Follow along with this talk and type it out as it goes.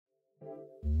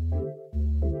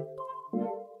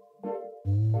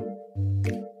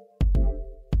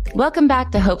Welcome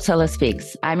back to Hope Solo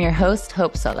Speaks. I'm your host,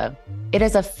 Hope Solo. It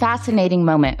is a fascinating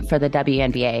moment for the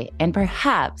WNBA, and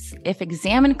perhaps, if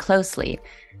examined closely,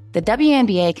 the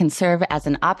WNBA can serve as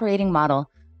an operating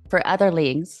model for other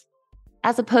leagues,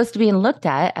 as opposed to being looked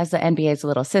at as the NBA's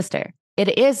little sister.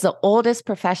 It is the oldest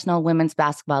professional women's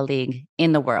basketball league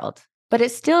in the world, but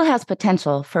it still has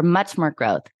potential for much more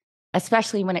growth,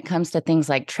 especially when it comes to things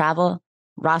like travel,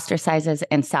 roster sizes,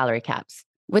 and salary caps.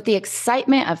 With the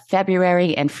excitement of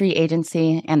February and free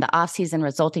agency and the offseason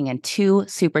resulting in 2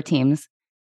 super teams,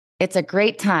 it's a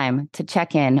great time to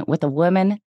check in with a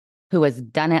woman who has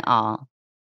done it all.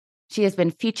 She has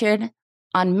been featured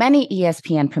on many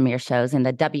ESPN premiere shows in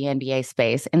the WNBA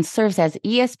space and serves as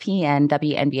ESPN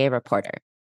WNBA reporter.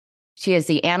 She is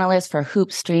the analyst for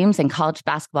hoop streams and college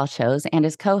basketball shows and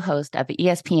is co-host of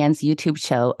ESPN's YouTube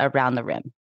show Around the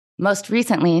Rim. Most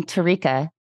recently, Terrika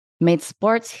made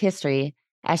sports history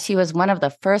as she was one of the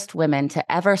first women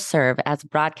to ever serve as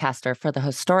broadcaster for the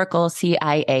historical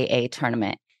CIAA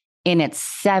tournament in its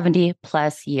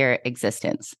 70-plus year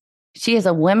existence. She is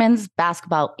a women's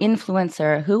basketball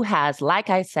influencer who has, like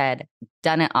I said,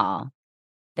 done it all.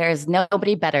 There is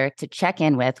nobody better to check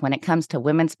in with when it comes to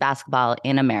women's basketball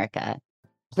in America.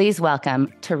 Please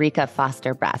welcome Terrika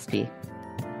Foster-Brasby.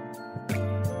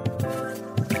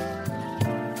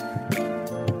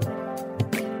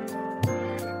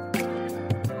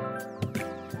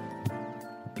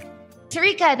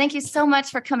 Terrika, thank you so much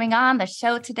for coming on the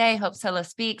show today. Hope Solo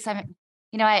Speaks. I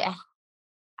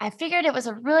figured it was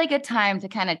a really good time to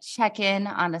kind of check in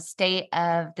on the state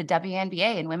of the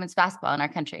WNBA and women's basketball in our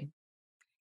country.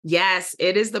 Yes,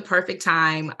 it is the perfect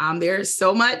time. There's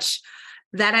so much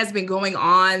that has been going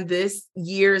on. This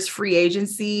year's free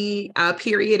agency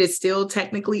period is still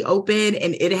technically open,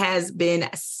 and it has been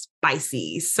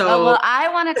spicy. So, I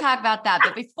want to talk about that.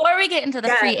 But before we get into the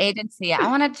free agency, I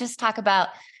want to just talk about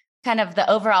kind of the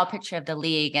overall picture of the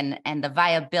league and the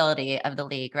viability of the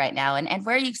league right now and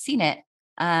where you've seen it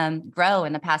grow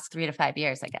in the past 3 to 5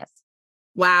 years, I guess.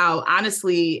 Wow.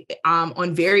 Honestly,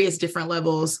 on various different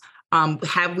levels,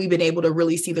 have we been able to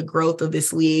really see the growth of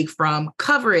this league from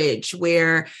coverage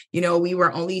where, we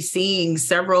were only seeing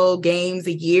several games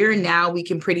a year. Now we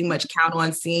can pretty much count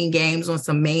on seeing games on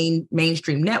some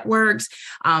mainstream networks.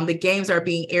 The games are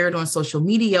being aired on social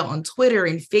media, on Twitter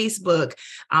and Facebook.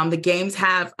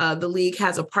 The league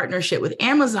has a partnership with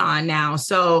Amazon now.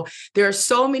 So there are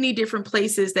so many different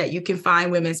places that you can find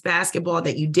women's basketball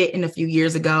that you didn't a few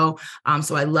years ago.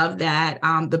 So I love that.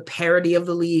 The parity of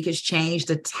the league has changed,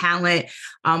 the talent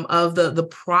of the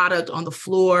product on the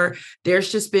floor.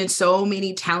 There's just been so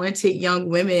many talented young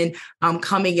women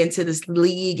coming into this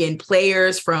league and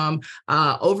players from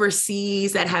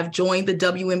overseas that have joined the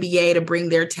WNBA to bring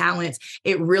their talents.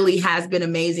 It really has been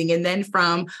amazing. And then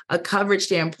from a coverage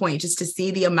standpoint, just to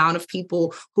see the amount of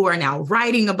people who are now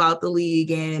writing about the league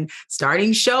and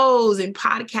starting shows and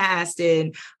podcasts.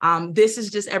 And this is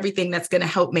just everything that's going to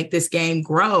help make this game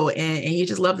grow. And you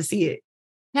just love to see it.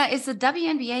 Now, is the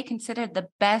WNBA considered the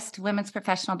best women's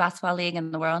professional basketball league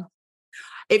in the world?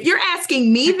 If you're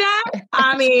asking me that,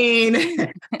 I mean,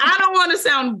 I don't want to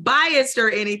sound biased or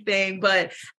anything,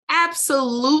 but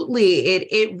absolutely,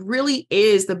 it really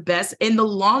is the best and the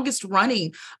longest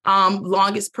running,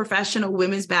 longest professional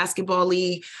women's basketball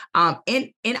league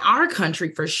in our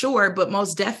country for sure. But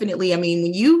most definitely, I mean,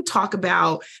 when you talk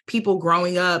about people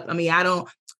growing up, I mean, I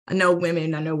know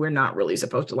women, I know we're not really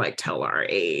supposed to tell our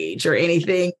age or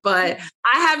anything, but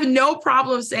I have no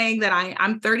problem saying that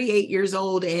I'm 38 years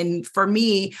old. And for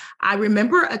me, I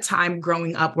remember a time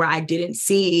growing up where I didn't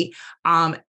see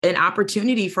an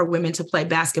opportunity for women to play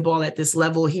basketball at this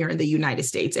level here in the United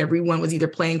States. Everyone was either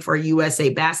playing for USA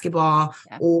basketball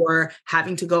or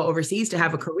having to go overseas to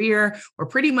have a career, or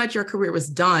pretty much your career was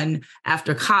done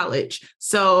after college.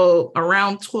 So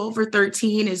around 12 or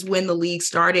 13 is when the league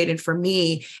started. And for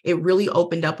me, it really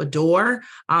opened up a door.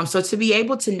 So to be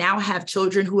able to now have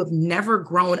children who have never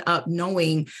grown up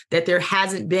knowing that there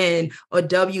hasn't been a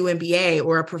WNBA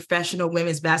or a professional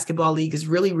women's basketball league is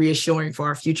really reassuring for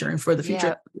our future and for the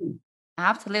future.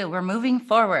 Absolutely. We're moving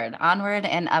forward, onward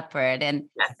and upward. And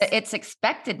it's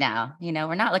expected now.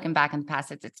 We're not looking back in the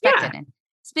past. It's expected. Yeah. And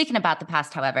speaking about the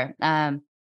past, however, I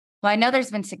know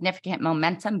there's been significant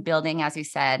momentum building, as you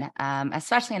said,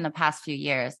 especially in the past few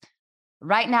years.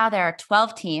 Right now, there are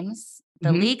 12 teams.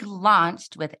 The league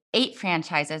launched with 8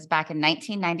 franchises back in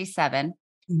 1997.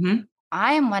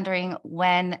 I am wondering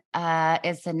when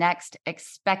is the next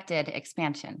expected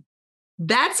expansion?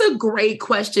 That's a great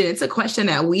question. It's a question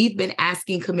that we've been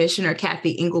asking Commissioner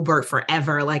Kathy Engelbert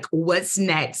forever. Like, what's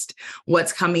next?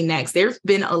 What's coming next? There's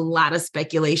been a lot of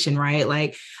speculation, right?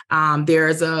 Like,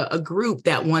 there's a group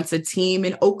that wants a team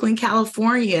in Oakland,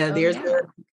 California.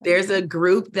 There's a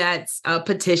group that's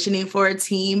petitioning for a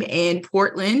team in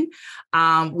Portland.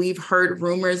 We've heard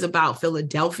rumors about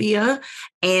Philadelphia.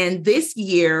 And this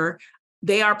year,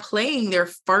 they are playing their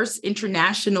first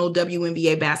international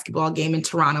WNBA basketball game in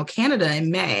Toronto, Canada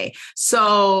in May.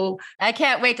 So I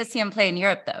can't wait to see them play in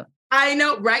Europe, though. I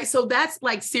know, right? So that's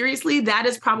like, seriously, that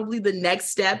is probably the next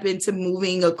step into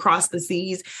moving across the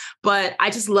seas. But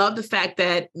I just love the fact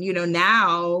that,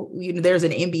 now, there's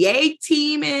an NBA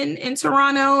team in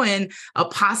Toronto and a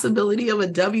possibility of a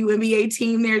WNBA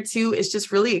team there too. It's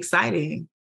just really exciting.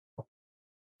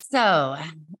 So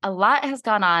a lot has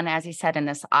gone on, as you said, in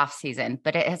this off season,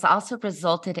 but it has also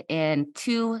resulted in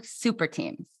 2 super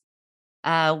teams,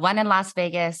 one in Las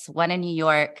Vegas, one in New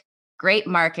York, great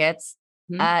markets.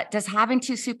 Mm-hmm. Does having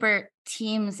 2 super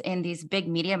teams in these big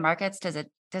media markets, does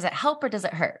it help or does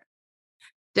it hurt?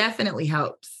 Definitely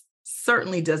helps.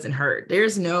 Certainly doesn't hurt.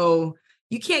 You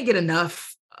can't get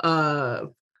enough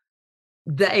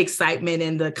the excitement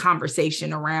and the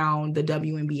conversation around the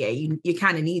WNBA. You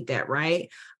kind of need that,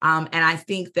 right? And I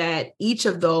think that each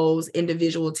of those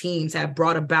individual teams have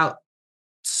brought about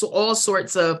all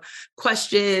sorts of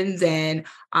questions and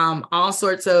all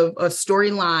sorts of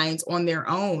storylines on their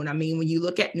own. I mean, when you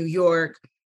look at New York,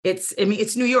 it's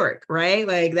New York, right?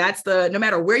 Like no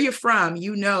matter where you're from,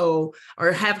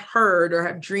 or have heard or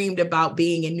have dreamed about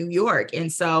being in New York.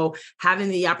 And so having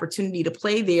the opportunity to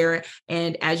play there.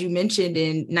 And as you mentioned,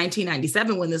 in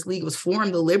 1997, when this league was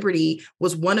formed, the Liberty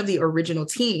was one of the original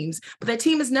teams, but that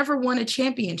team has never won a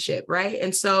championship, right?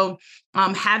 And so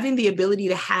having the ability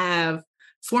to have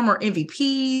former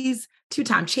MVPs,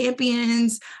 2-time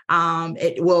champions,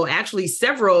 actually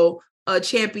several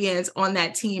champions on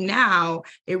that team now,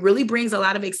 it really brings a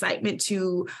lot of excitement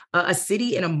to a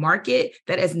city and a market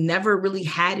that has never really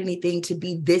had anything to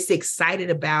be this excited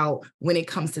about when it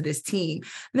comes to this team.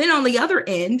 And then on the other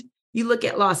end, you look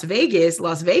at Las Vegas.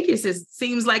 Las Vegas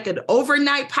seems like an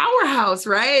overnight powerhouse,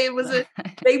 right?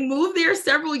 They moved there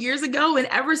several years ago. And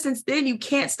ever since then, you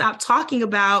can't stop talking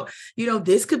about,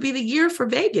 this could be the year for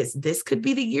Vegas. This could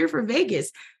be the year for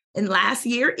Vegas. And last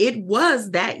year, it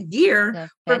was that year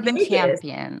for Vegas.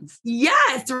 Champions.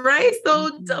 Yes, right? So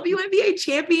WNBA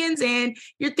champions, and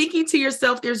you're thinking to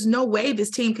yourself, there's no way this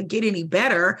team could get any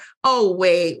better. Oh,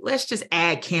 wait, let's just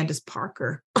add Candace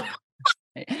Parker.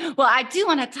 Well, I do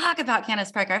want to talk about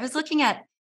Candace Parker. I was looking at,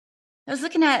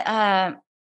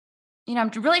 I'm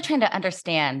really trying to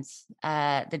understand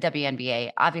the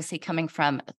WNBA, obviously coming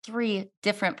from 3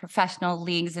 different professional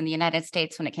leagues in the United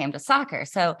States when it came to soccer.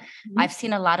 So I've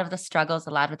seen a lot of the struggles,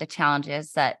 a lot of the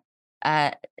challenges that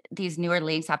these newer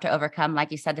leagues have to overcome.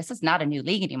 Like you said, this is not a new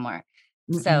league anymore.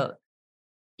 Mm-hmm. So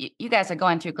you guys are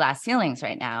going through glass ceilings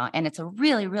right now, and it's a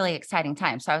really, really exciting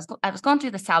time. So I was going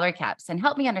through the salary caps, and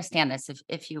help me understand this,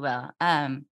 if you will,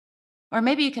 or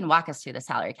maybe you can walk us through the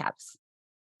salary caps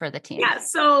for the team. Yeah.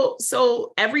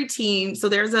 So every team,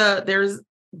 there's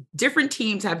different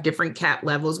teams have different cap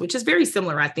levels, which is very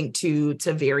similar, I think, to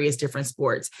various different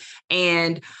sports.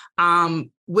 And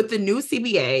with the new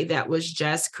CBA that was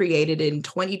just created in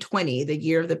 2020, the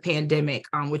year of the pandemic,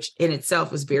 which in itself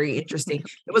was very interesting.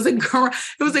 It was a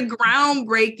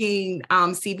groundbreaking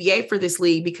CBA for this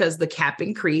league because the cap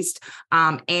increased,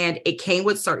 and it came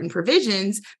with certain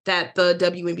provisions that the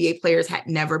WNBA players had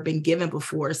never been given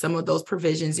before. Some of those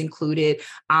provisions included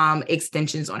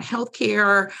extensions on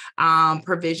healthcare,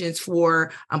 provisions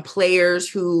for players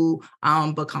who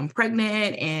become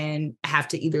pregnant and have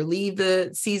to either leave the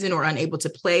season or unable to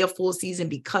play a full season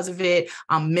because of it.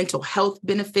 Mental health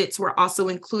benefits were also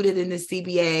included in the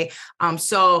CBA.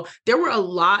 So there were a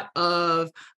lot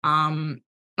of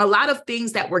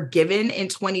things that were given in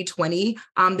 2020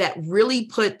 that really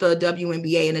put the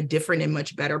WNBA in a different and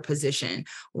much better position.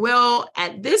 Well,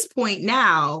 at this point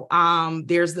now,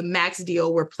 there's the max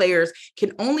deal where players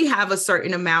can only have a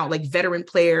certain amount, like veteran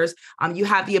players. You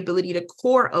have the ability to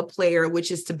core a player,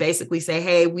 which is to basically say,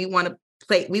 hey, we want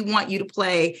you to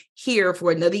play here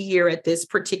for another year at this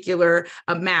particular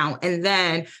amount. And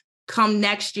then come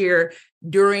next year,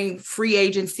 during free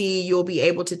agency, you'll be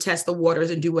able to test the waters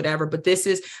and do whatever. But this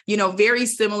is, very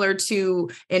similar to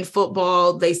in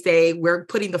football, they say we're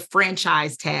putting the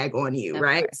franchise tag on you,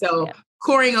 right? So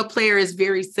coring a player is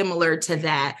very similar to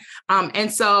that. And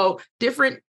so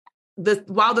different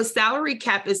while the salary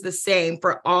cap is the same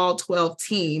for all 12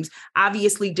 teams,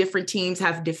 obviously different teams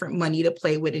have different money to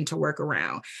play with and to work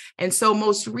around. And so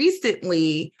most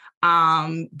recently,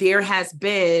 there has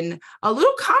been a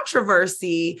little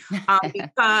controversy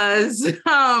because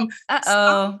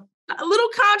a little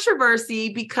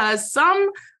controversy because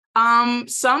some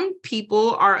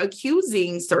people are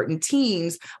accusing certain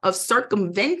teams of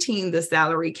circumventing the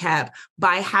salary cap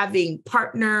by having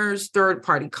partners,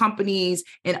 third-party companies,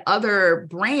 and other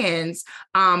brands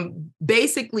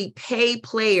basically pay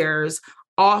players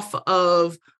off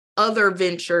of other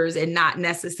ventures and not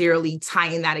necessarily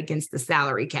tying that against the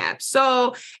salary cap.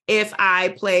 So if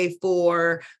I play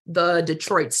for the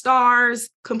Detroit Stars,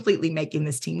 completely making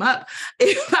this team up,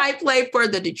 if I play for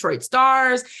the Detroit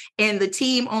Stars and the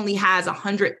team only has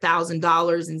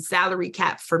 $100,000 in salary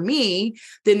cap for me,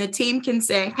 then the team can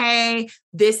say, hey,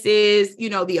 this is,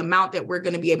 the amount that we're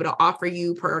going to be able to offer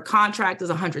you per contract is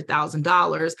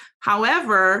 $100,000.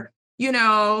 However,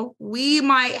 we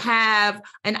might have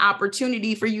an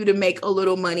opportunity for you to make a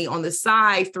little money on the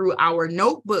side through our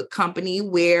notebook company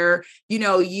where,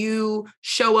 you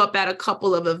show up at a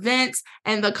couple of events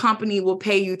and the company will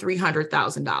pay you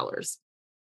 $300,000.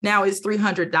 Now, is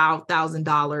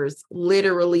 $300,000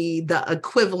 literally the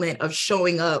equivalent of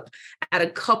showing up at a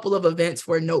couple of events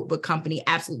for a notebook company?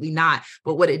 Absolutely not.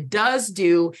 But what it does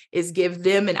do is give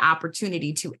them an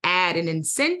opportunity to add an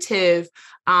incentive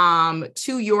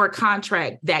to your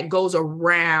contract that goes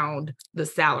around the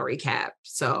salary cap.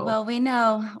 So, well, we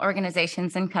know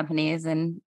organizations and companies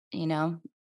and,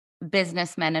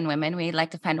 businessmen and women, we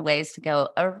like to find ways to go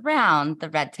around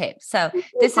the red tape. So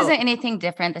this isn't anything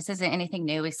different. This isn't anything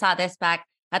new. We saw this back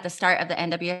at the start of the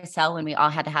NWSL when we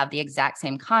all had to have the exact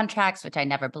same contracts, which I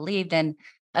never believed in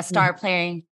a star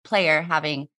player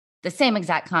having the same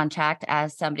exact contract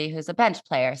as somebody who's a bench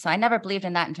player. So I never believed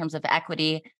in that in terms of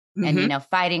equity and,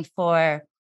 fighting for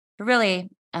really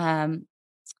being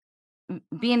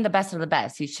the best of the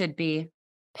best. You should be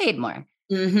paid more.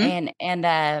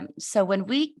 And so when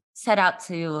we set out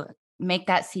to make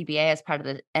that CBA as part of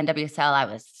the NWSL, I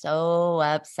was so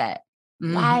upset.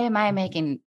 Why am I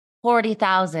making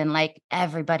 $40,000 like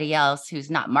everybody else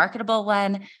who's not marketable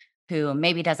one, who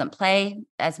maybe doesn't play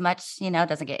as much,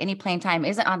 doesn't get any playing time,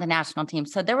 isn't on the national team?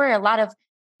 So there were a lot of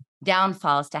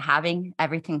downfalls to having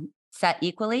everything set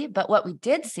equally. But what we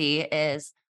did see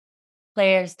is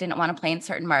players didn't want to play in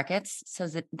certain markets. So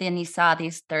then you saw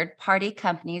these third-party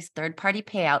companies, third-party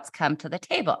payouts come to the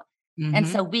table. And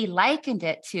so we likened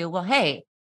it to, well, hey,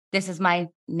 this is my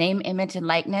name, image, and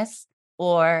likeness,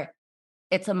 or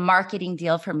it's a marketing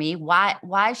deal for me.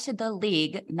 Why should the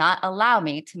league not allow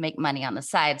me to make money on the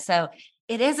side? So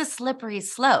it is a slippery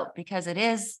slope because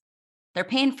they're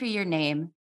paying for your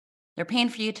name. They're paying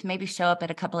for you to maybe show up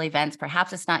at a couple events.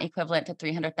 Perhaps it's not equivalent to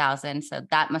 $300,000. So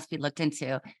that must be looked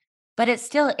into. But it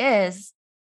still is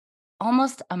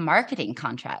almost a marketing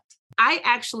contract. I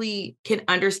actually can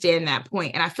understand that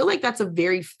point. And I feel like that's a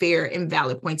very fair and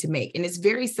valid point to make. And it's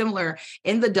very similar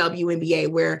in the WNBA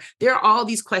where there are all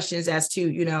these questions as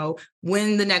to,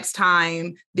 when the next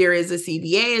time there is a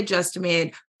CBA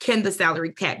adjustment, can the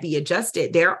salary cap be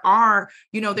adjusted? There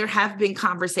have been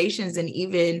conversations and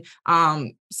even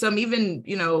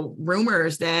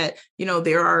rumors that,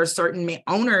 there are certain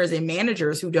owners and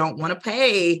managers who don't want to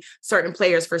pay certain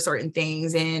players for certain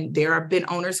things. And there have been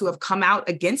owners who have come out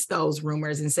against those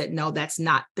rumors and said, no, that's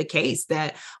not the case,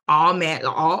 that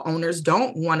all owners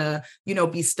don't want to,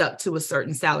 be stuck to a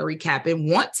certain salary cap and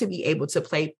want to be able to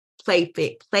play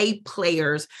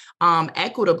players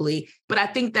equitably. But I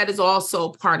think that is also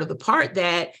part of the part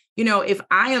that, if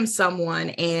I am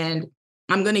someone, and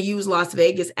I'm going to use Las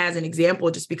Vegas as an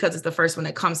example just because it's the first one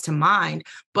that comes to mind.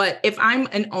 But if I'm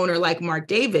an owner like Mark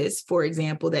Davis, for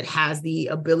example, that has the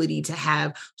ability to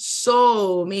have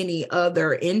so many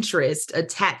other interests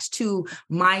attached to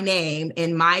my name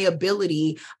and my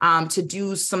ability to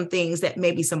do some things that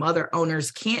maybe some other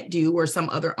owners can't do or some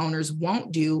other owners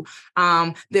won't do,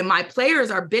 then my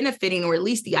players are benefiting, or at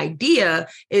least the idea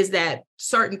is that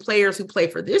certain players who play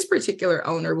for this particular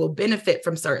owner will benefit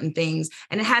from certain things.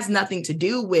 And it has nothing to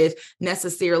do with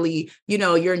necessarily,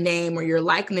 your name or your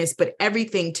likeness, but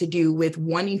everything to do with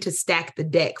wanting to stack the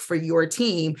deck for your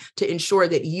team to ensure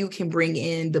that you can bring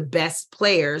in the best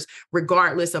players,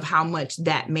 regardless of how much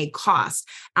that may cost.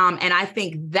 And I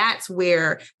think that's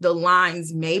where the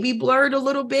lines may be blurred a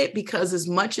little bit, because as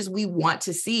much as we want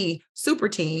to see super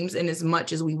teams and as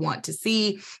much as we want to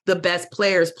see the best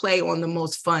players play on the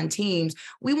most fun teams, teams.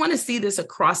 We want to see this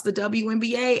across the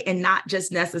WNBA and not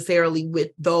just necessarily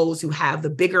with those who have the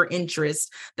bigger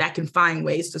interest that can find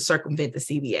ways to circumvent the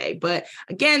CBA. But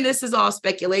again, this is all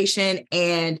speculation,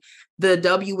 and the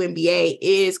WNBA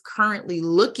is currently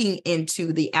looking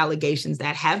into the allegations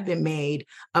that have been made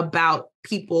about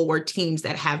people or teams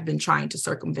that have been trying to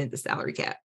circumvent the salary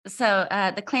cap. So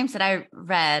the claims that I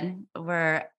read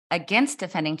were against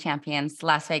defending champions,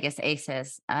 Las Vegas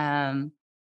Aces, being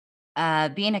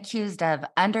accused of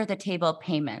under the table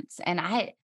payments. And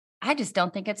I just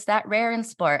don't think it's that rare in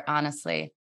sport,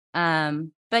 honestly.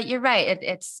 But you're right.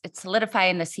 It's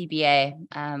solidifying the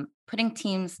CBA, putting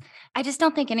teams. I just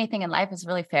don't think anything in life is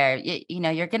really fair. You know,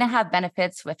 you're going to have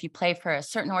benefits if you play for a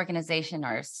certain organization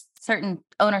or a certain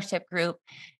ownership group.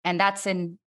 And that's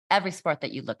in every sport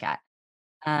that you look at.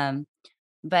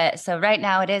 But so right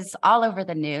now it is all over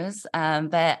the news.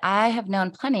 But I have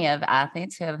known plenty of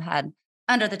athletes who have had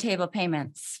under the table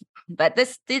payments. But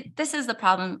this is the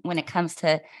problem when it comes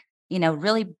to, you know,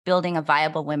 really building a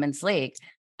viable women's league.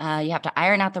 You have to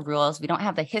iron out the rules. We don't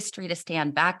have the history to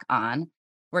stand back on.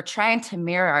 We're trying to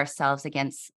mirror ourselves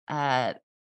against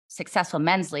successful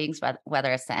men's leagues,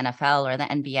 whether it's the NFL or the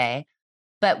NBA,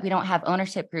 but we don't have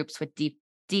ownership groups with deep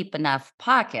enough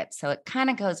pockets. So it kind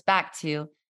of goes back to,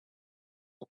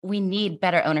 we need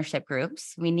better ownership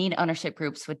groups. We need ownership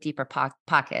groups with deeper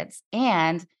pockets.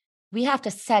 And we have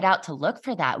to set out to look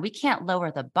for that. We can't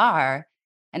lower the bar.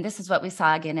 And this is what we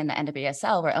saw again in the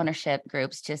NWSL, where ownership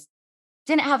groups just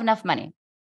didn't have enough money,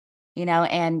 you know,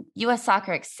 and U.S.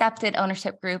 Soccer accepted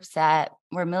ownership groups that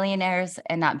were millionaires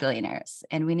and not billionaires,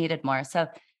 and we needed more. So,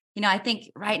 you know, I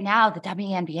think right now the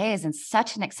WNBA is in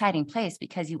such an exciting place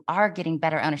because you are getting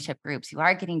better ownership groups. You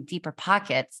are getting deeper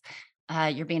pockets.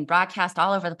 You're being broadcast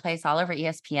all over the place, all over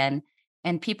ESPN,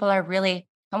 and people are really,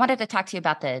 I wanted to talk to you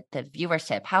about the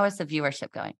viewership. How is the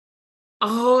viewership going?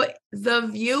 Oh, the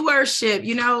viewership.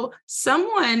 You know,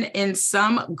 someone in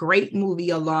some great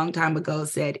movie a long time ago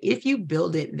said, if you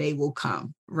build it, they will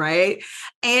come, right?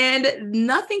 And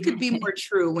nothing could be more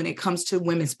true when it comes to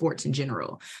women's sports in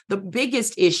general. The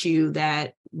biggest issue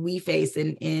that we face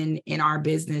in our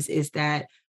business is that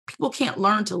people can't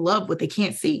learn to love what they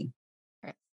can't see.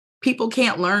 Right. People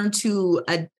can't learn to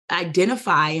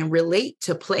identify and relate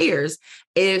to players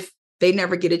if they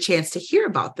never get a chance to hear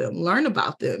about them, learn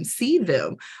about them, see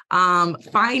them,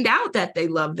 find out that they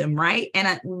love them, right?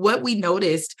 And what we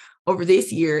noticed over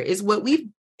this year is what we've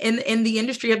in the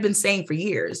industry have been saying for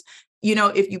years. You know,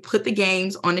 if you put the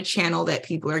games on a channel that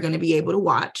people are going to be able to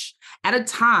watch at a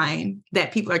time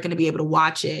that people are going to be able to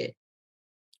watch it,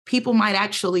 people might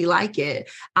actually like it.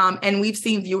 And we've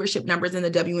seen viewership numbers in the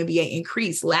WNBA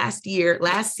increase. Last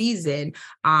season,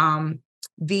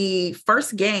 the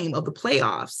first game of the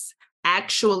playoffs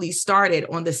actually started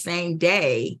on the same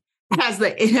day as the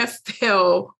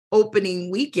NFL opening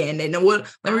weekend. And let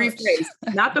me rephrase,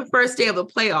 not the first day of the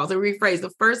playoffs. Let me rephrase, the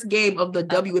first game of the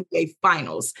WNBA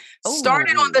finals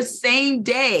started on the same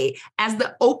day as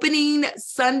the opening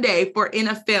Sunday for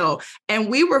NFL. And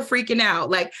we were freaking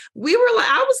out. I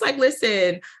was like,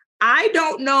 listen, I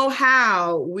don't know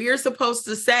how we're supposed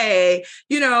to say,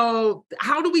 you know,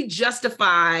 how do we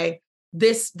justify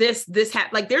this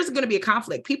like there's going to be a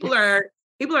conflict. People are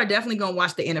definitely going to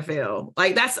watch the NFL.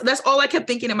 Like that's all I kept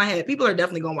thinking in my head. People are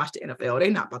definitely going to watch the NFL. They're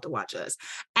not about to watch us.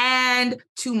 And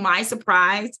to my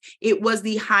surprise, it was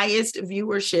the highest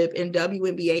viewership in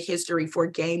WNBA history for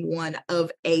game one of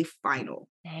a final.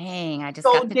 Dang, I just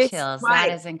got the chills. Right,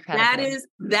 that is incredible.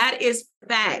 That is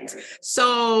fact.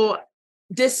 So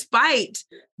despite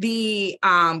the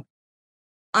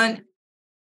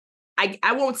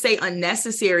I won't say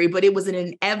unnecessary, but it was an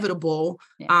inevitable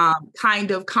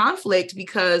kind of conflict,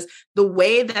 because the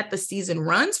way that the season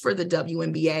runs for the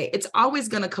WNBA, it's always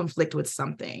going to conflict with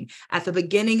something. At the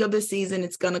beginning of the season,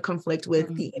 it's going to conflict with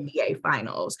the NBA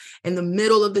finals. In the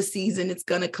middle of the season, it's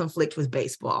going to conflict with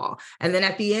baseball. And then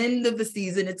at the end of the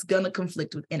season, it's going to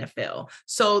conflict with NFL.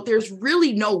 So there's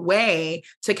really no way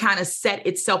to kind of set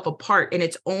itself apart in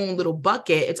its own little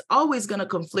bucket. It's always going to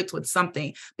conflict with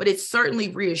something, but it's certainly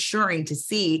reassuring to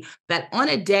see that on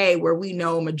a day where we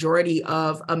know majority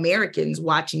of Americans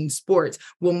watching sports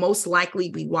will most likely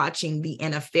be watching the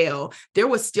NFL, there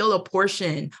was still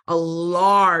a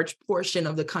large portion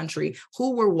of the country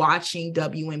who were watching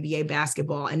WNBA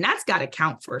basketball. And that's got to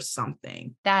count for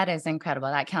something. That is incredible.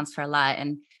 That counts for a lot.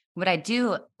 And what I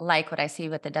do like, what I see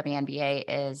with the WNBA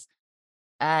is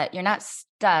you're not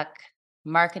stuck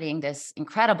marketing this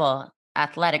incredible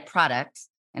athletic product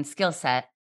and skill set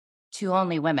to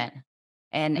only women.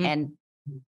 And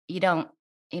you don't,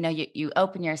 you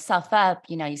open yourself up,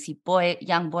 you see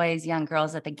young boys, young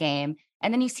girls at the game,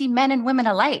 and then you see men and women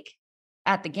alike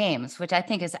at the games, which I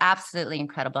think is absolutely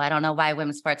incredible. I don't know why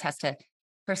women's sports has to,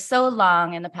 for so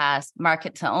long in the past,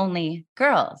 market to only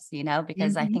girls,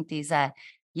 because I think these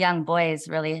young boys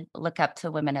really look up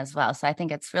to women as well. So I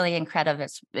think it's really incredible.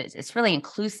 It's really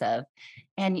inclusive.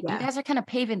 And you guys are kind of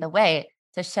paving the way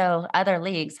to show other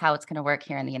leagues how it's going to work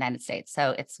here in the United States.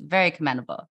 So it's very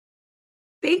commendable.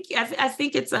 Thank you. I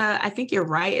think I think you're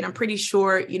right. And I'm pretty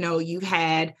sure, you've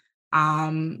had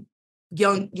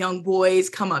young boys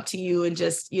come up to you and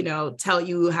just, tell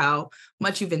you how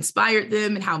much you've inspired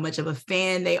them and how much of a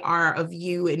fan they are of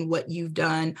you and what you've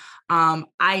done.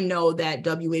 I know that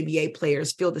WNBA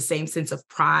players feel the same sense of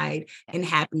pride and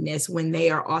happiness when they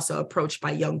are also approached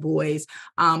by young boys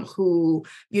who,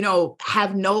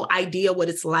 have no idea what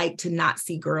it's like to not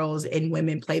see girls and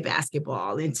women play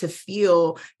basketball and to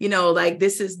feel, like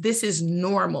this is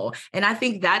normal. And I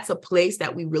think that's a place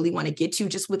that we really want to get to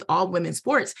just with all women's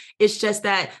sports. It's just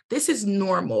that this is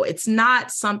normal. It's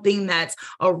not something that's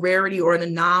a rarity or an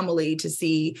anomaly to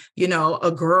see,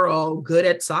 a girl good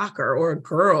at soccer or a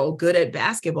girl good at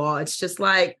basketball. It's just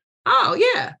like, oh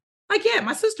yeah,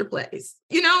 my sister plays,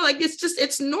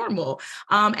 it's normal.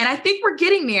 And I think we're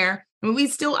getting there. I mean, we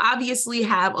still obviously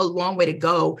have a long way to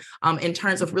go in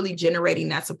terms of really generating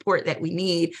that support that we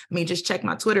need. I mean, just check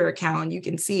my Twitter account. You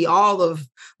can see all of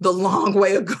the long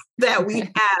way to go that we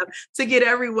have to get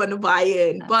everyone to buy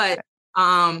in. But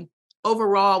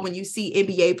overall, when you see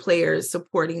NBA players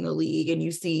supporting the league and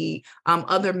you see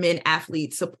other men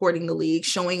athletes supporting the league,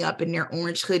 showing up in their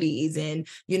orange hoodies and,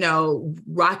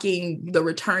 rocking the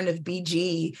return of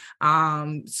BG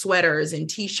sweaters and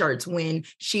T-shirts when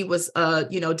she was,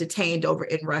 detained over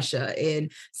in Russia,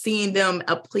 and seeing them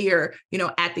appear,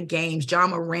 at the games.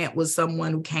 John Morant was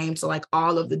someone who came to like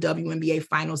all of the WNBA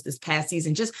finals this past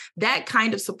season. Just that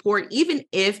kind of support, even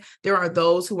if there are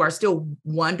those who are still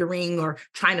wondering or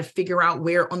trying to figure out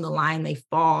where on the line they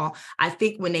fall. I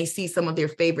think when they see some of their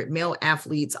favorite male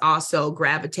athletes also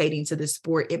gravitating to the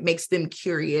sport, it makes them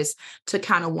curious to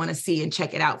kind of want to see and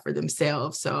check it out for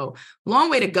themselves. So long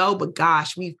way to go, but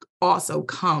gosh, we've also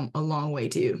come a long way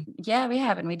too. Yeah, we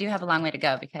have. And we do have a long way to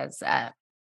go because,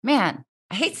 man,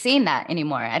 I hate seeing that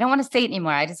anymore. I don't want to say it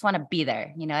anymore. I just want to be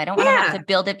there. I don't want to have to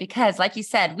build it because, like you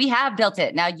said, we have built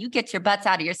it. Now you get your butts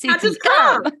out of your seats and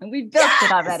come. We built it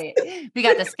already. We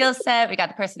got the skill set. We got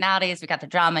the personalities. We got the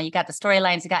drama. You got the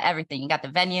storylines. You got everything. You got the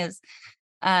venues.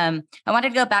 I wanted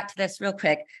to go back to this real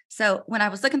quick. So when I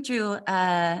was looking through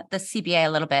the CBA a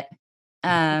little bit,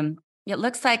 it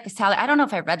looks like the salary, I don't know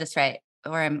if I read this right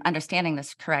or I'm understanding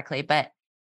this correctly, but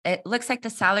it looks like the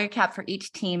salary cap for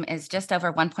each team is just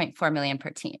over 1.4 million per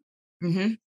team.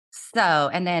 Mm-hmm. So,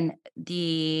 and then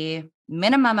the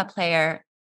minimum a player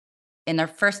in their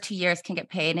first 2 years can get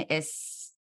paid is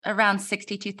around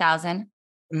 62,000.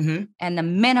 Mm-hmm. And the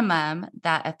minimum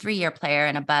that a 3-year player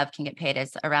and above can get paid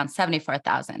is around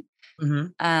 74,000.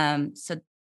 Mm-hmm. So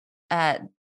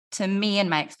to me, in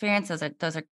my experience,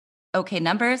 those are okay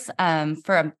numbers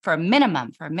for a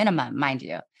minimum, mind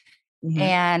you. Mm-hmm.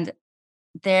 And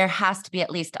there has to be at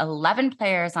least 11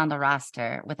 players on the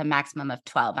roster with a maximum of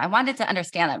 12. I wanted to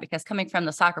understand that because coming from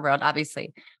the soccer world,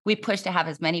 obviously, we push to have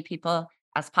as many people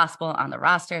as possible on the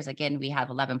rosters. Again, we have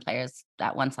 11 players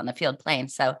at once on the field playing.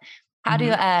 So how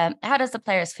does the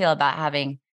players feel about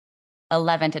having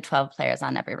 11 to 12 players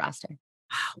on every roster?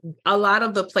 A lot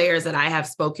of the players that I have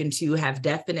spoken to have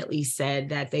definitely said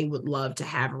that they would love to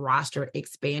have roster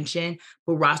expansion,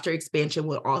 but roster expansion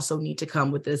would also need to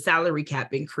come with the salary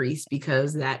cap increase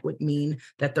because that would mean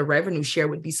that the revenue share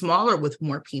would be smaller with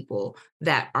more people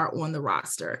that are on the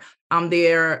roster. I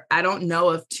don't know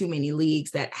of too many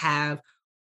leagues that have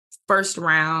first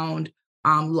round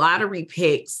lottery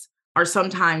picks are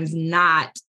sometimes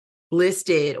not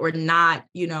listed or not,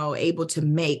 able to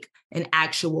make an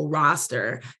actual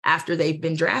roster after they've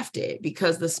been drafted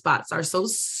because the spots are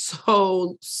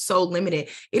so limited.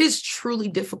 It is truly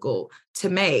difficult to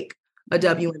make a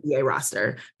WNBA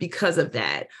roster because of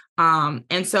that.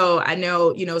 And so I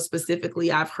know,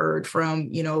 specifically I've heard from,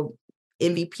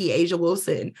 MVP Asia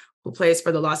Wilson, who plays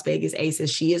for the Las Vegas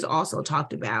Aces. She has also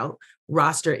talked about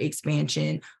roster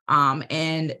expansion.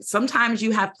 And sometimes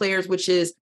you have players, which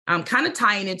is kind of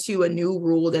tying into a new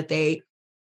rule that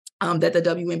that the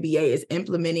WNBA is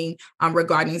implementing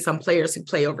regarding some players who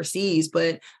play overseas,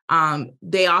 but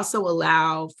they also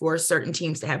allow for certain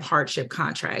teams to have hardship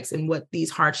contracts. And what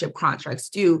these hardship contracts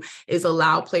do is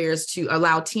allow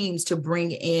teams to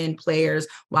bring in players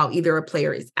while either a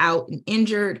player is out and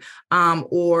injured,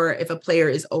 or if a player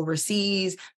is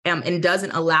overseas and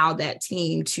doesn't allow that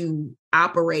team to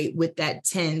operate with that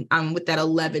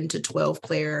 11 to 12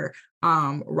 player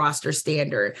roster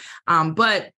standard.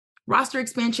 But roster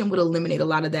expansion would eliminate a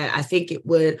lot of that. I think it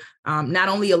would not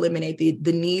only eliminate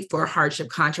the need for a hardship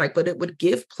contract, but it would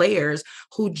give players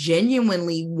who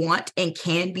genuinely want and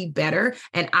can be better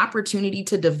an opportunity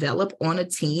to develop on a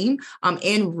team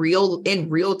in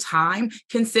real time,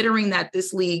 considering that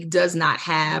this league does not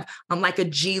have like a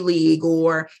G League,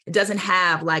 or it doesn't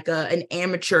have like an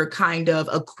amateur kind of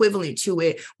equivalent to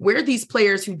it, where these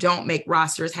players who don't make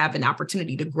rosters have an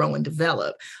opportunity to grow and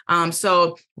develop.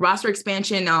 So roster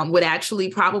expansion would actually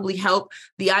probably help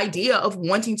the idea of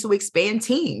wanting to expand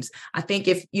teams. I think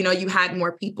if, you had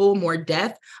more people, more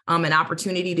depth, an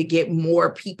opportunity to get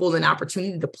more people an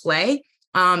opportunity to play,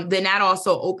 then that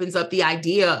also opens up the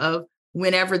idea of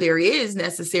whenever there is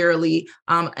necessarily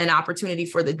an opportunity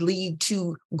for the league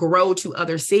to grow to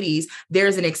other cities,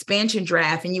 there's an expansion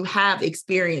draft and you have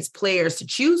experienced players to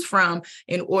choose from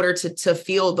in order to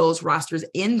fill those rosters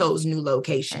in those new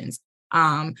locations.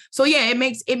 So yeah,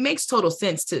 it makes total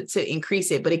sense to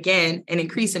increase it. But again, an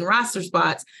increase in roster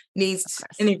spots needs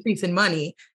an increase in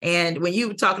money. And when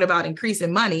you're talking about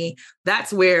increasing money,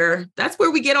 that's where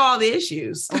we get all the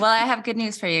issues. Well, I have good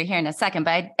news for you here in a second,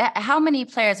 but how many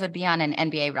players would be on an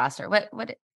NBA roster?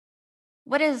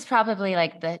 What is probably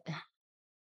like the...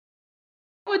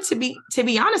 Well, to be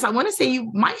honest, I want to say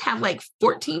you might have like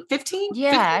 14, 15.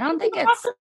 Yeah, 15 I don't think it's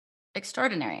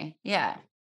extraordinary. Yeah.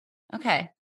 Okay.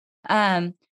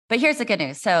 But here's the good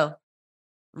news. So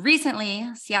recently,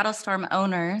 Seattle Storm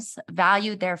owners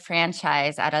valued their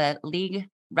franchise at a league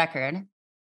record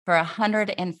for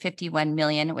 $151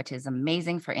 million, which is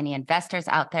amazing for any investors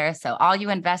out there. So all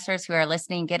you investors who are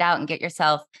listening, get out and get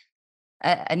yourself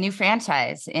a new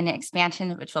franchise in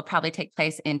expansion, which will probably take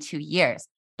place in 2 years.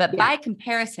 But by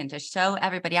comparison, to show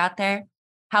everybody out there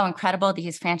how incredible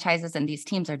these franchises and these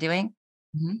teams are doing,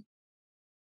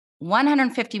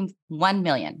 $151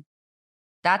 million.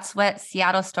 That's what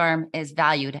Seattle Storm is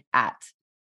valued at.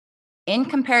 In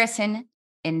comparison,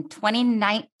 in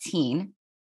 2019,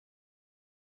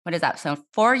 what is that? So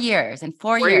 4 years. In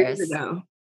 4 years ago,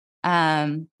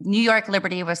 New York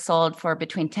Liberty was sold for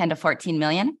between 10 to 14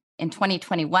 million. In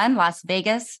 2021, Las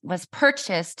Vegas was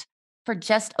purchased for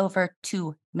just over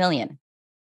 2 million.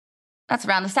 That's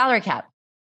around the salary cap.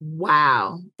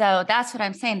 Wow. So that's what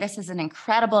I'm saying. This is an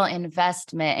incredible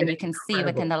investment. And you can see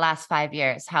within the last 5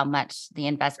 years how much the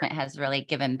investment has really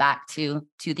given back to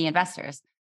the investors.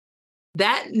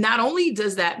 That not only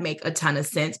does that make a ton of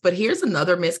sense, but here's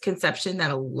another misconception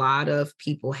that a lot of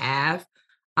people have.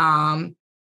 There's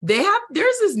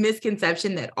this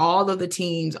misconception that all of the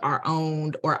teams are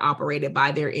owned or operated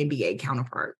by their NBA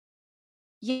counterpart.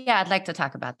 Yeah, I'd like to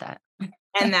talk about that.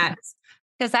 And that's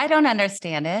because I don't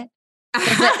understand it.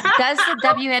 Does the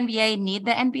WNBA need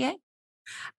the NBA?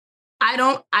 I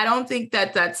don't think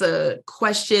that that's a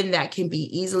question that can be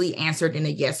easily answered in a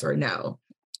yes or no.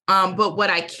 But what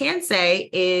I can say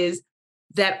is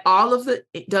that all of the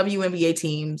WNBA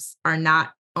teams are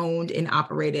not owned and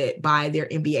operated by their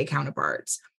NBA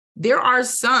counterparts. There are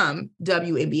some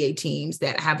WNBA teams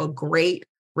that have a great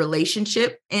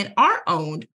relationship and are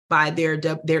owned by their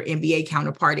NBA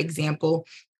counterpart. Example,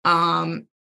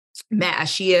 Matt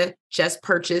Ashia just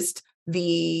purchased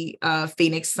the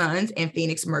Phoenix Suns and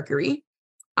Phoenix Mercury.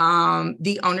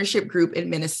 The ownership group in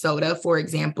Minnesota, for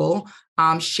example,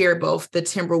 share both the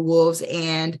Timberwolves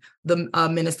and the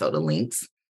Minnesota Lynx.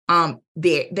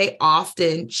 They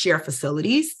often share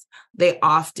facilities. They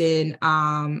often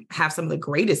have some of the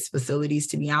greatest facilities,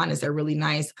 to be honest. They're really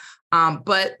nice.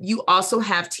 But you also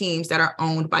have teams that are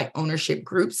owned by ownership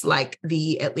groups like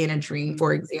the Atlanta Dream,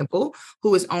 for example,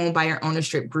 who is owned by an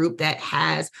ownership group that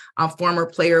has a former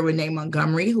player, Renee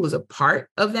Montgomery, who was a part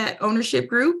of that ownership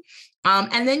group.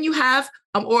 And then you have,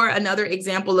 or another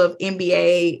example of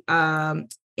NBA,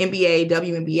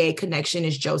 WNBA connection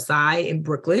is Joe Tsai in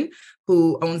Brooklyn,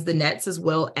 who owns the Nets as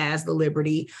well as the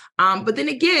Liberty. But then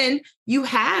again, you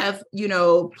have,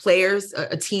 players,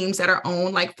 teams that are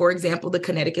owned, like, for example, the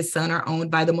Connecticut Sun are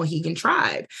owned by the Mohegan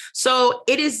Tribe. So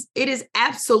it is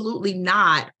absolutely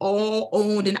not all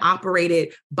owned and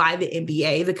operated by the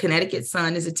NBA. The Connecticut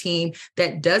Sun is a team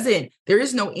that there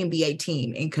is no NBA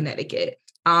team in Connecticut.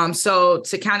 So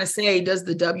to kind of say, does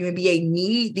the WNBA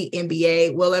need the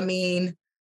NBA? Well, I mean,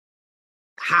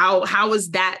 how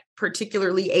is that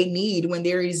particularly a need when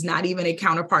there is not even a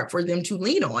counterpart for them to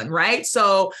lean on, right?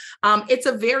 So it's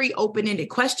a very open-ended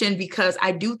question, because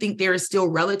I do think there is still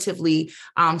relatively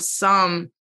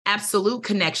some absolute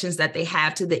connections that they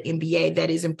have to the NBA that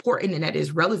is important and that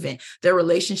is relevant. Their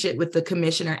relationship with the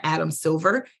commissioner, Adam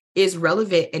Silver, is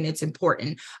relevant and it's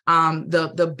important.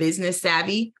 The business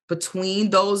savvy between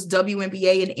those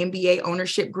WNBA and NBA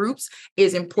ownership groups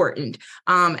is important.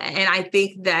 And I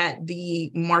think that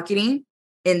the marketing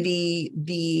and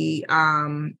the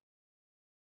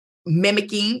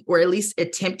mimicking, or at least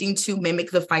attempting to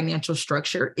mimic the financial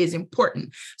structure, is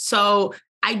important. So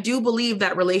I do believe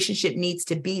that relationship needs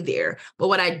to be there. But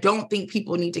what I don't think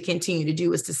people need to continue to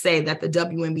do is to say that the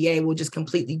WNBA will just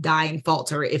completely die and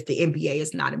falter if the NBA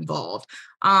is not involved.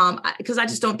 Because I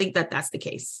just don't think that that's the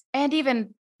case. And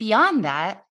even beyond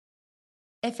that,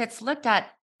 if it's looked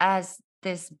at as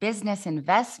this business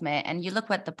investment, and you look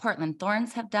what the Portland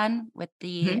Thorns have done with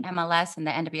the MLS and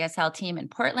the NWSL team in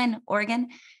Portland, Oregon,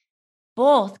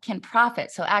 both can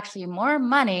profit. So actually more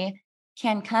money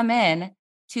can come in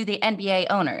to the NBA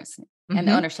owners and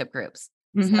the ownership groups.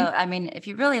 So, I mean, if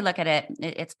you really look at it,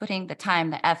 it's putting the time,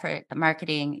 the effort, the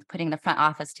marketing, putting the front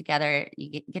office together,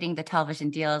 getting the television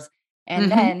deals,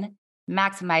 and then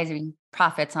maximizing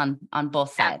profits on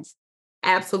both sides.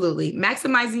 Absolutely.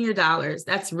 Maximizing your dollars.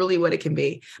 That's really what it can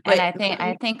be. But and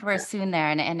I think we're soon there.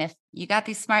 And if you got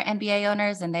these smart NBA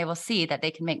owners, and they will see that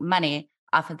they can make money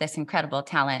off of this incredible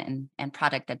talent and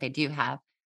product that they do have.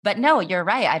 But no, you're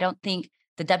right. I don't think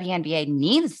the WNBA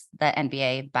needs the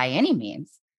NBA by any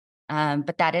means.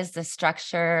 But that is the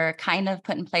structure kind of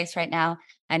put in place right now.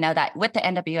 I know that with the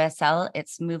NWSL,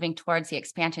 it's moving towards the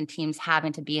expansion teams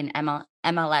having to be an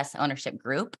MLS ownership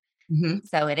group.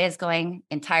 So it is going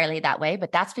entirely that way,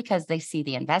 but that's because they see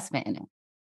the investment in it,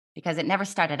 because it never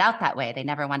started out that way. They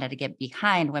never wanted to get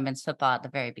behind women's football at the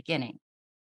very beginning.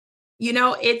 You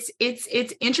know, it's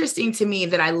interesting to me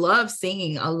that I love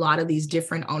seeing a lot of these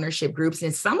different ownership groups,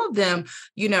 and some of them,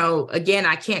 you know, again,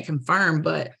 I can't confirm,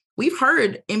 but we've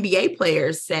heard NBA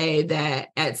players say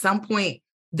that at some point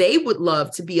they would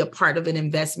love to be a part of an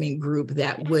investment group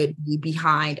that would be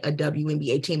behind a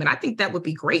WNBA team. And I think that would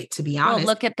be great, to be honest. Well,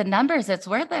 look at the numbers. It's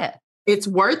worth it. It's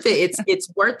worth it.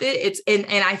 It's worth it. And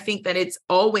I think that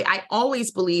I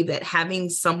always believe that having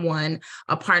someone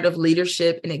a part of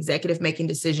leadership and executive making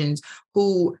decisions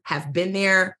who have been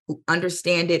there, who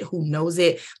understand it, who knows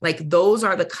it, like those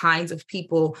are the kinds of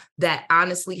people that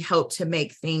honestly help to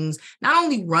make things not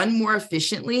only run more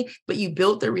efficiently, but you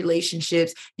build the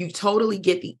relationships, you totally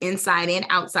get the inside and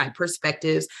outside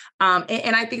perspectives.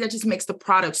 And I think that just makes the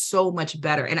product so much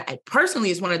better. And I personally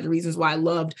is one of the reasons why I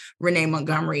loved Renee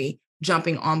Montgomery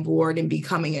jumping on board and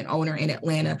becoming an owner in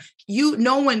Atlanta.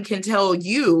 No one can tell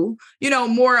you,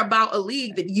 more about a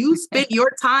league that you spent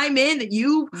your time in, that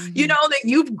that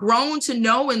you've grown to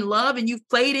know and love and you've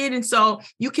played in. And so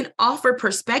you can offer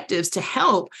perspectives to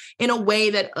help in a way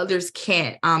that others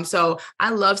can't. So I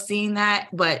love seeing that,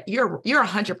 but you're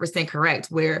 100% correct,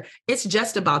 where it's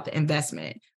just about the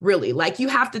investment, really. Like you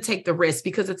have to take the risk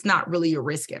because it's not really a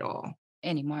risk at all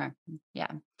anymore.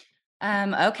 Yeah.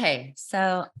 Okay.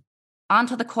 So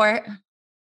onto the court.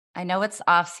 I know it's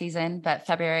off season, but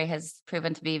February has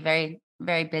proven to be very,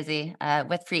 very busy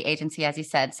with free agency, as you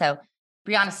said. So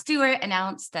Breanna Stewart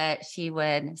announced that she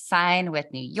would sign with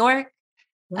New York.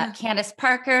 Yeah. Candace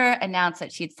Parker announced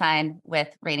that she'd sign with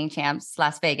reigning champs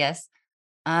Las Vegas.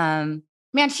 Man,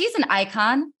 she's an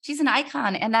icon. She's an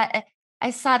icon. And that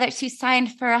I saw that she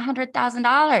signed for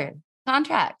 $100,000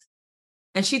 contract.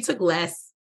 And she took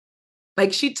less.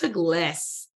 Like she took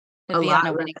less. To be on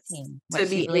a winning team. To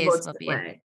be able to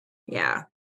play. Yeah.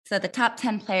 So the top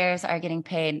 10 players are getting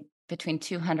paid between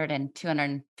 $200,000 and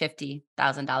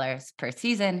 $250,000 per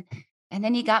season. And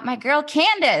then you got my girl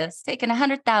Candace taking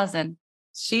 $100,000.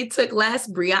 She took less.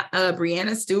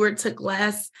 Breanna Stewart took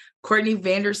less. Courtney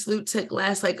Vandersloot took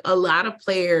less. Like a lot of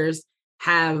players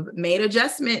have made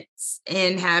adjustments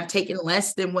and have taken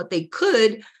less than what they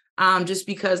could, just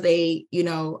because they,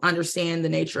 understand the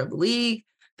nature of the league.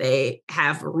 They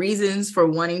have reasons for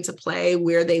wanting to play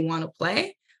where they want to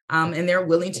play, and they're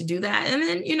willing to do that. And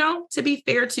then, to be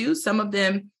fair too, some of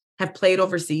them have played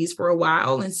overseas for a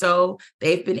while. And so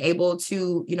they've been able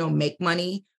to, make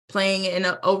money playing in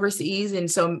overseas.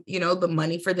 And so, the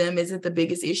money for them isn't the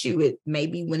biggest issue. It may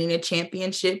be winning a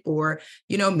championship or,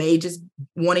 may just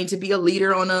wanting to be a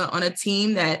leader on a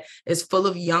team that is full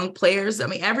of young players. I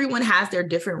mean, everyone has their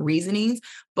different reasonings,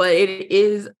 but it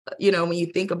is, when you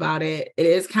think about it, it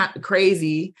is kind of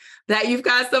crazy that you've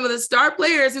got some of the star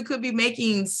players who could be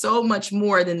making so much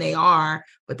more than they are,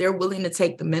 but they're willing to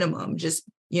take the minimum just,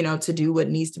 to do what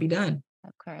needs to be done.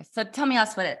 Of course. So tell me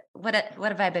else what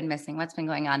have I been missing? What's been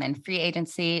going on in free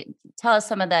agency? Tell us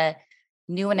some of the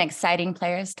new and exciting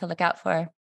players to look out for.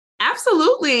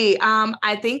 Absolutely.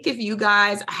 I think if you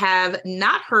guys have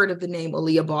not heard of the name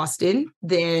Aaliyah Boston,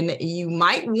 then you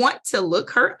might want to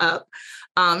look her up.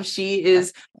 She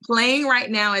is playing right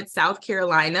now at South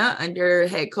Carolina under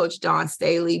head coach Dawn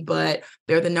Staley, but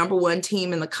they're the number one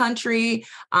team in the country.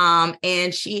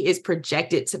 And she is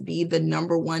projected to be the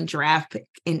number one draft pick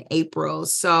in April.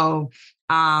 So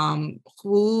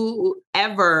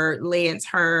whoever lands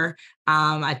her,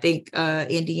 I think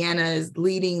Indiana is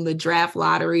leading the draft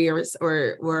lottery or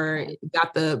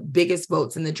got the biggest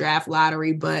votes in the draft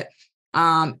lottery. But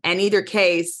in either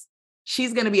case,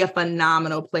 she's going to be a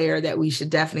phenomenal player that we should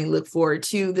definitely look forward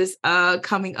to this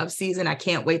coming up season. I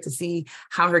can't wait to see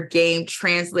how her game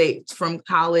translates from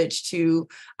college to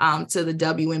the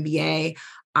WNBA.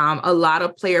 A lot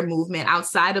of player movement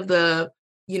outside of the,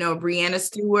 Breanna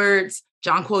Stewart's.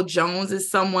 Jonquel Jones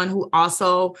is someone who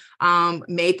also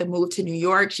made the move to New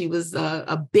York. She was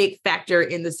a big factor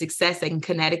in the success in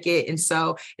Connecticut. And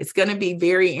so it's going to be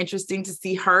very interesting to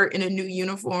see her in a new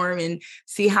uniform and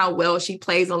see how well she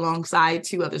plays alongside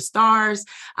two other stars.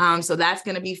 So that's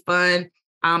going to be fun.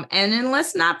 And then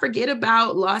let's not forget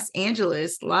about Los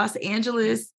Angeles.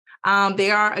 They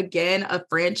are, again, a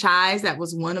franchise that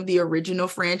was one of the original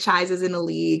franchises in the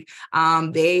league.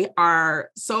 They are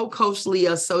so closely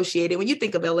associated. When you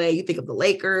think of LA, you think of the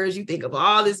Lakers, you think of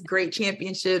all these great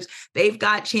championships. They've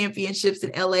got championships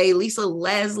in LA. Lisa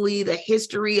Leslie, the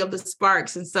history of the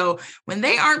Sparks. And so when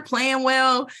they aren't playing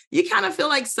well, you kind of feel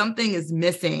like something is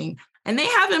missing. And they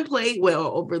haven't played well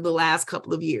over the last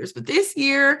couple of years. But this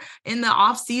year in the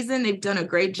offseason, they've done a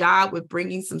great job with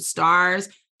bringing some stars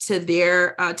to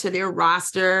their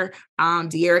roster.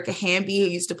 Terrika Hamby, who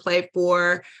used to play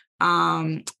for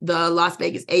the Las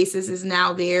Vegas Aces, is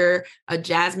now there.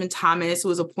 Jasmine Thomas, who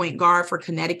was a point guard for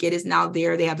Connecticut, is now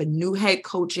there. They have a new head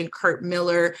coach in Kurt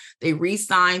Miller. They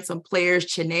re-signed some players.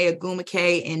 Chiney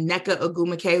Ogwumike and Nneka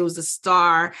Ogwumike, who's a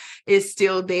star, is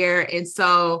still there. And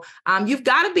so you've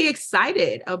got to be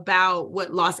excited about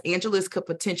what Los Angeles could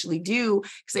potentially do,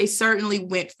 because they certainly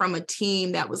went from a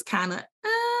team that was kind of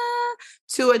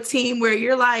to a team where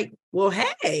you're like, well,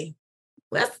 hey,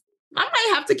 I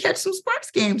might have to catch some Sparks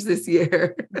games this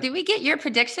year. Did we get your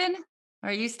prediction, or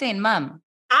are you staying mum?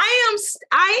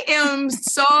 I am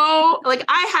so like,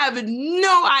 I have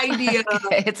no idea.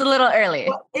 Okay, it's a little early.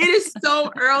 It is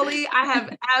so early. I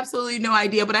have absolutely no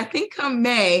idea, but I think come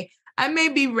May, I may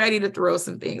be ready to throw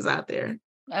some things out there.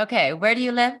 Okay. Where do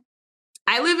you live?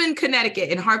 I live in Connecticut,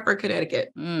 in Hartford,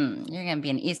 Connecticut. You're going to be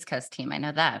an East Coast team. I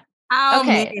know that. Oh,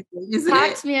 okay. Man,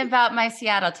 Talk to me about my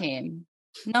Seattle team.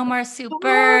 No more Sue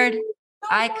Bird,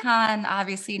 icon,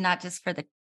 obviously not just for the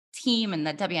team and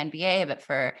the WNBA, but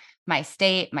for my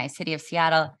state, my city of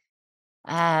Seattle.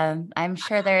 I'm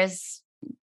sure there's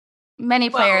many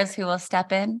players who will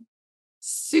step in.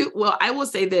 I will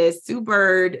say this, Sue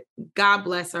Bird, God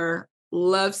bless her.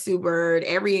 Love Sue Bird.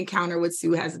 Every encounter with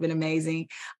Sue has been amazing.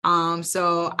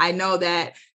 So I know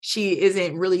that she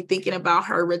isn't really thinking about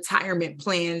her retirement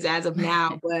plans as of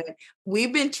now, but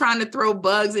we've been trying to throw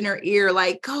bugs in her ear,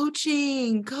 like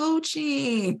coaching.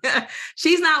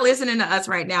 She's not listening to us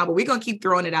right now, but we're going to keep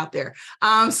throwing it out there.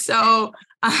 But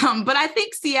I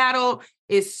think Seattle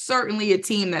is certainly a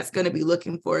team that's going to be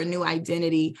looking for a new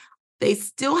identity. They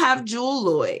still have Jewel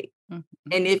Lloyd.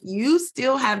 And if you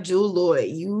still have Jewel Lloyd,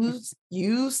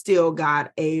 you still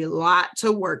got a lot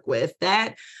to work with.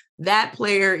 That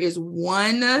player is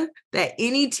one that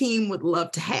any team would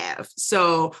love to have.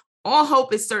 So all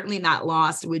hope is certainly not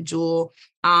lost with Jewel.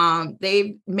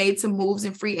 They've made some moves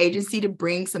in free agency to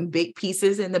bring some big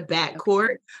pieces in the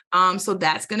backcourt. So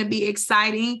that's going to be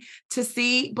exciting to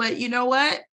see. But you know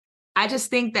what? I just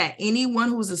think that anyone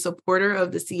who's a supporter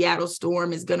of the Seattle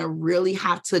Storm is going to really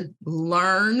have to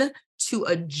learn to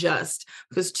adjust,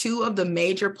 because two of the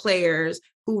major players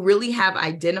who really have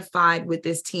identified with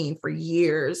this team for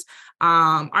years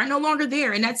are no longer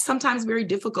there. And that's sometimes very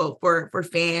difficult for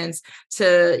fans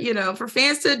to,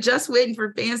 adjust with and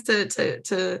for fans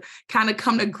to kind of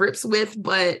come to grips with.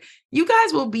 But you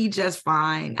guys will be just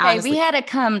fine. Hey, we had to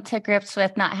come to grips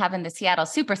with not having the Seattle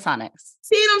Supersonics.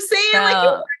 See what I'm saying? So, like, you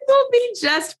guys will be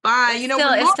just fine.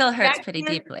 It still hurts pretty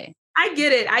deeply. I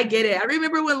get it. I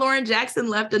remember when Lauren Jackson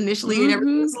left initially and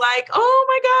everyone was like, oh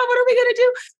my God, what are we going to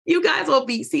do? You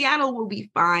guys Seattle will be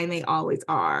fine. They always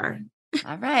are.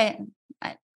 All right.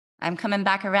 I'm coming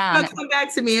back around. Come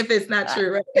back to me if it's not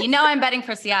true. Right? I'm betting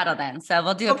for Seattle then. So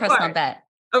we'll do a personal bet.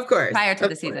 Of course. Prior to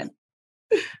the season.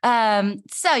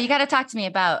 So you got to talk to me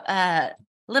about a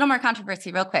little more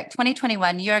controversy real quick.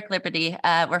 2021 New York Liberty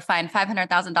were fined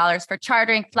 $500,000 for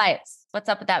chartering flights. What's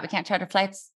up with that? We can't charter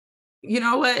flights? you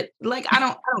know what? Like, I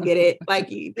don't get it. Like,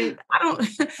 I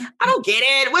don't get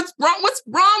it. What's wrong with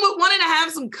wanting to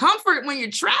have some comfort when you're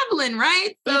traveling,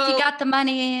 right? So, if you got the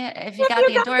money, if you got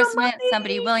the endorsement,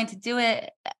 somebody willing to do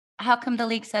it, how come the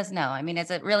league says no? I mean,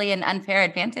 is it really an unfair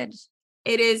advantage?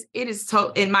 It is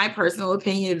in my personal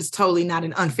opinion, it is totally not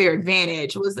an unfair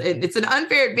advantage. It's an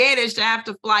unfair advantage to have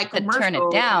to fly commercial. To turn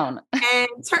it down.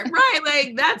 Right.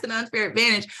 Like, that's an unfair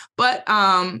advantage. But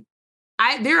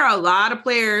there are a lot of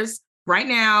players right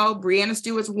now. Breanna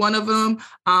Stewart's one of them,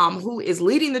 who is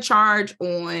leading the charge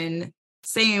on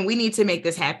saying we need to make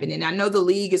this happen. And I know the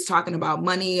league is talking about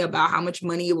money, about how much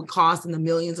money it would cost in the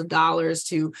millions of dollars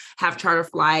to have charter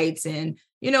flights. And,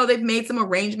 they've made some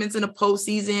arrangements in the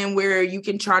postseason where you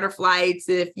can charter flights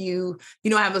if you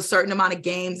have a certain amount of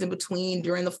games in between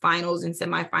during the finals and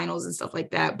semifinals and stuff like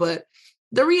that. But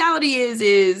the reality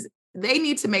is they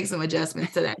need to make some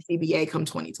adjustments to that CBA come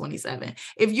 2027.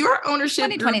 If your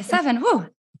ownership 2027,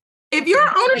 if your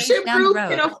ownership group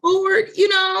can afford, if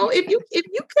you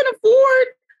can afford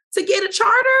to get a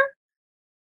charter,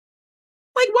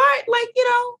 why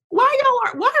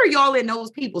are y'all in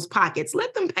those people's pockets?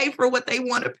 Let them pay for what they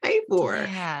want to pay for.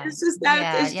 Yeah. It's just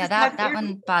that. That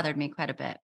one bothered me quite a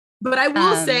bit. But I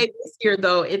will say this year,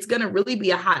 though, it's going to really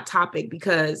be a hot topic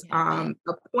because a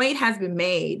point has been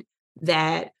made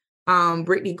that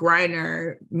Brittany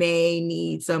Griner may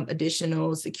need some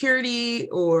additional security,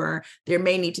 or there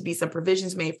may need to be some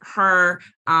provisions made for her,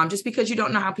 just because you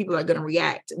don't know how people are going to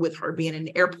react with her being in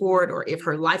the airport, or if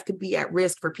her life could be at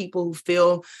risk for people who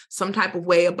feel some type of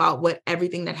way about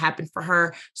everything that happened for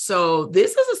her. So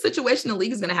this is a situation the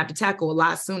league is going to have to tackle a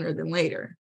lot sooner than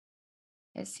later.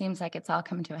 It seems like it's all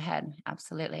coming to a head.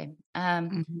 Absolutely.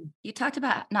 You talked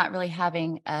about not really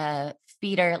having a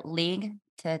feeder league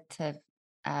to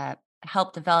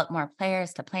help develop more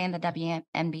players to play in the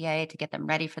WNBA, to get them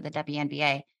ready for the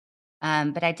WNBA.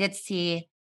 But I did see,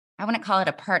 I wouldn't call it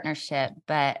a partnership,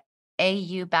 but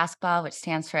AU Basketball, which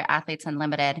stands for Athletes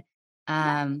Unlimited.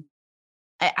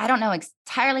 I don't know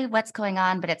entirely what's going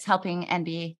on, but it's helping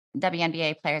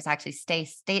WNBA players actually stay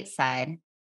stateside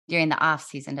during the off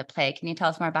season to play. Can you tell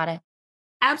us more about it?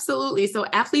 Absolutely. So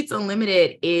Athletes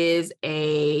Unlimited is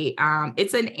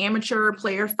it's an amateur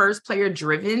player, first player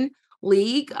driven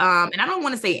league. And I don't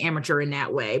want to say amateur in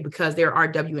that way because there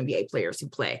are WNBA players who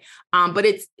play. But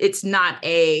it's not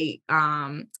like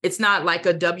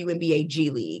a WNBA G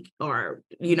League or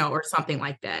something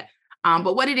like that.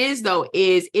 But what it is, though,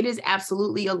 is it is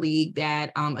absolutely a league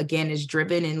that, again, is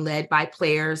driven and led by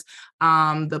players.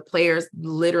 The players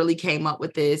literally came up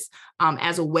with this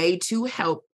as a way to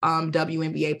help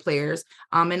WNBA players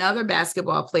and other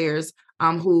basketball players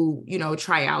who,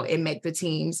 try out and make the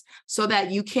teams so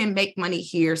that you can make money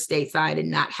here stateside and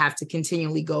not have to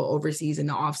continually go overseas in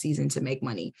the off season to make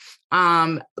money.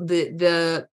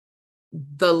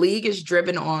 The league is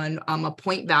driven on a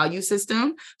point value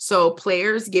system. So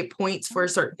players get points for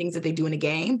certain things that they do in a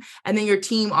game. And then your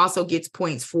team also gets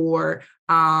points for,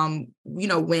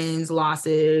 wins,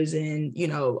 losses, and,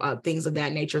 things of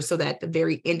that nature. So that at the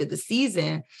very end of the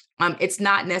season, it's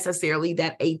not necessarily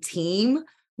that a team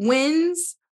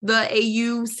wins the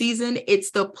AU season,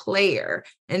 it's the player,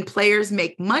 and players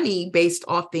make money based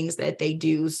off things that they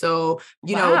do. So,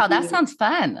 wow, that sounds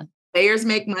fun. Players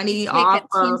make money off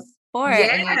of sport.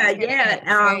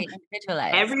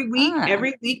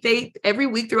 Every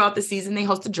week throughout the season, they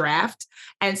host a draft.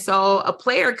 And so a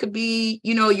player could be,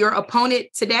 your opponent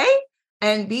today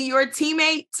and be your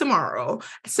teammate tomorrow.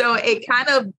 So it kind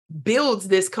of builds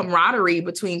this camaraderie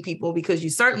between people, because you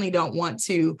certainly don't want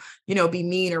to, be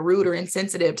mean or rude or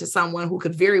insensitive to someone who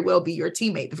could very well be your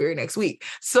teammate the very next week.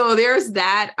 So there's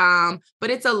that. But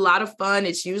it's a lot of fun.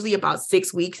 It's usually about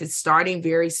 6 weeks. It's starting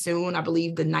very soon. I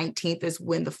believe the 19th is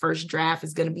when the first draft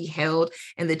is going to be held,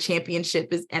 and the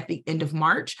championship is at the end of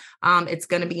March. It's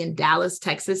going to be in Dallas,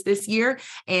 Texas this year.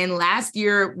 And last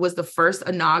year was the first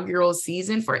inaugural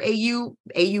season for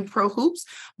AU Pro Hoops.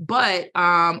 But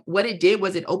what it did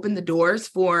was it opened the doors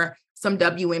for some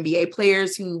WNBA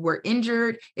players who were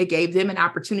injured. It gave them an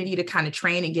opportunity to kind of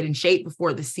train and get in shape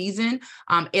before the season.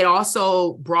 It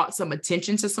also brought some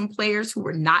attention to some players who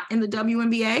were not in the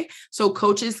WNBA. So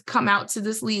coaches come out to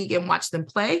this league and watch them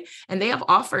play, and they have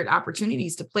offered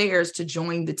opportunities to players to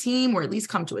join the team, or at least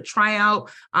come to a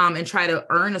tryout and try to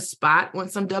earn a spot on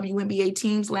some WNBA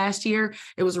teams. Last year,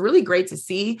 it was really great to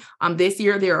see. This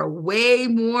year, there are way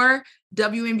more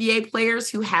WNBA players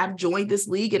who have joined this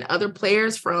league, and other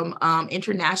players from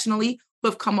internationally who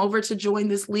have come over to join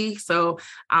this league. So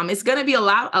it's going to be a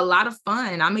lot of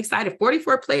fun. I'm excited.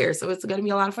 44 players. So it's going to be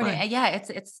a lot of fun. Yeah.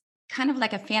 It's kind of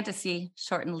like a fantasy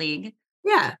shortened league.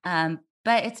 Yeah.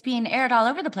 but it's being aired all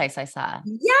over the place, I saw.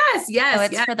 Yes. So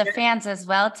it's for the fans as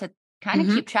well to kind of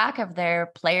keep track of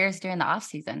their players during the off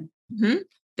season.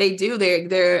 They do.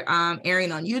 They're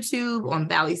airing on YouTube, on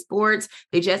Valley Sports.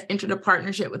 They just entered a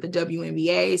partnership with the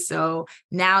WNBA. So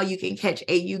now you can catch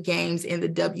AU games in the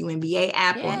WNBA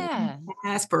app on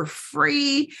Pass for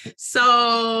free.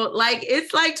 So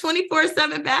it's like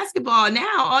 24/7 basketball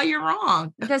now all year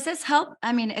long. Does this help?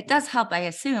 I mean, it does help, I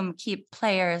assume, keep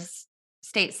players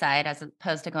stateside as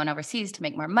opposed to going overseas to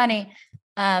make more money.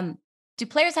 Do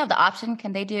players have the option?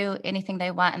 Can they do anything they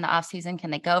want in the off season?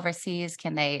 Can they go overseas?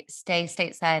 Can they stay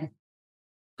stateside?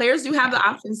 Players do have the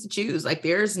options to choose.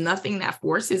 There's nothing that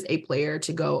forces a player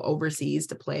to go overseas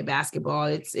to play basketball.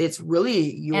 It's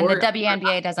really your. And the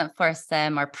WNBA doesn't force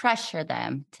them or pressure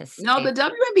them to stay. No, the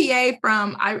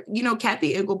WNBA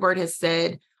Kathy Engelbert has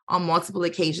said on multiple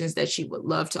occasions that she would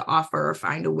love to offer or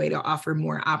find a way to offer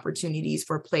more opportunities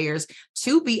for players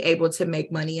to be able to make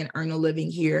money and earn a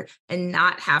living here and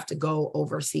not have to go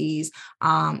overseas.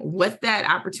 What that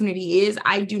opportunity is,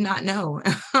 I do not know.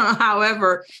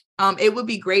 However, it would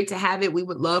be great to have it. We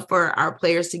would love for our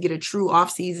players to get a true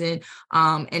off season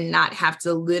and not have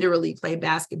to literally play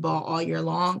basketball all year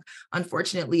long.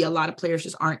 Unfortunately, a lot of players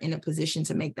just aren't in a position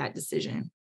to make that decision.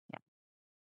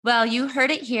 Well, you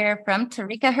heard it here from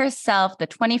Terrika herself. The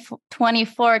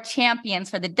 2024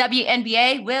 champions for the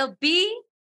WNBA will be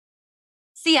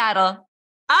Seattle.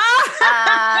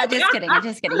 Just kidding.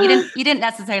 You didn't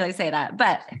necessarily say that,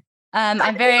 but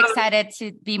I'm very excited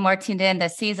to be more tuned in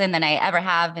this season than I ever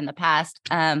have in the past.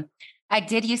 I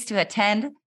did used to attend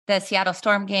the Seattle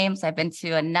Storm games. I've been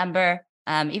to a number,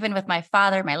 even with my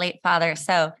late father.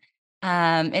 So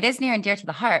it is near and dear to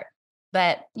the heart.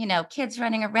 But, kids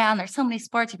running around, there's so many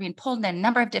sports, you're being pulled in a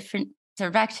number of different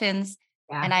directions.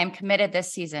 Yeah. And I'm committed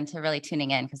this season to really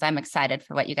tuning in because I'm excited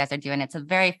for what you guys are doing. It's a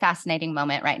very fascinating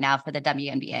moment right now for the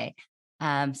WNBA.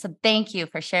 So thank you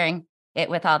for sharing it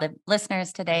with all the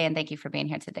listeners today. And thank you for being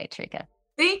here today, Terrika.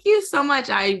 Thank you so much.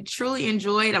 I truly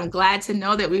enjoyed. I'm glad to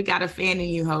know that we've got a fan in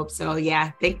you, Hope. So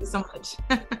yeah, thank you so much.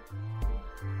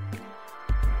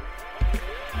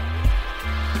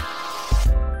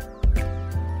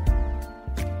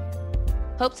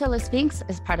 Hope Solo Speaks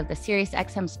is part of the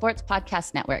SiriusXM Sports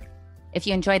Podcast Network. If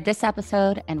you enjoyed this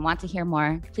episode and want to hear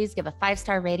more, please give a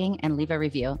 5-star rating and leave a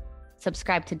review.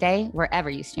 Subscribe today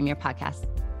wherever you stream your podcasts.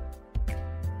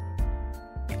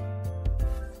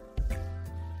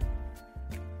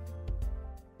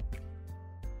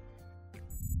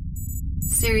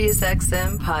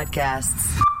 SiriusXM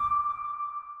Podcasts.